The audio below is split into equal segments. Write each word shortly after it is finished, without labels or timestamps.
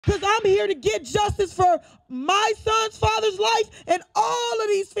Because I'm here to get justice for my son's father's life and all of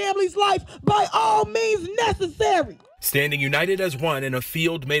these families' life by all means necessary. Standing united as one in a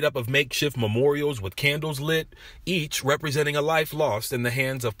field made up of makeshift memorials with candles lit, each representing a life lost in the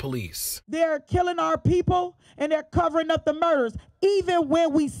hands of police. They're killing our people and they're covering up the murders, even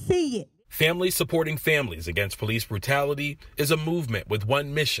when we see it. Families supporting families against police brutality is a movement with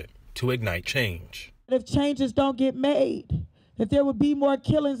one mission: to ignite change. If changes don't get made, that there will be more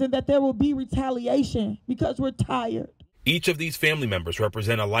killings and that there will be retaliation because we're tired. Each of these family members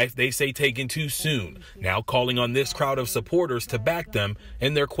represent a life they say taken too soon, now calling on this crowd of supporters to back them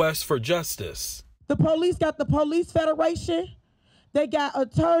in their quest for justice. The police got the Police Federation, they got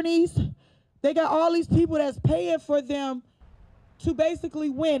attorneys, they got all these people that's paying for them to basically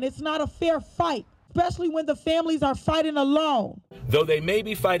win. It's not a fair fight, especially when the families are fighting alone. Though they may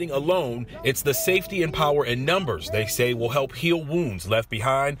be fighting alone, it's the safety and power in numbers they say will help heal wounds left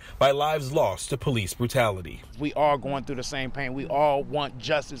behind by lives lost to police brutality. We are going through the same pain. We all want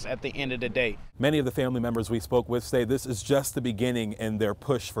justice at the end of the day. Many of the family members we spoke with say this is just the beginning in their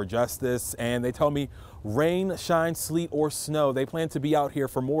push for justice. And they tell me rain, shine, sleet, or snow, they plan to be out here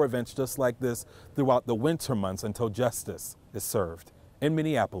for more events just like this throughout the winter months until justice is served. In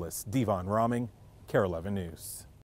Minneapolis, Devon Roming, KARE 11 News.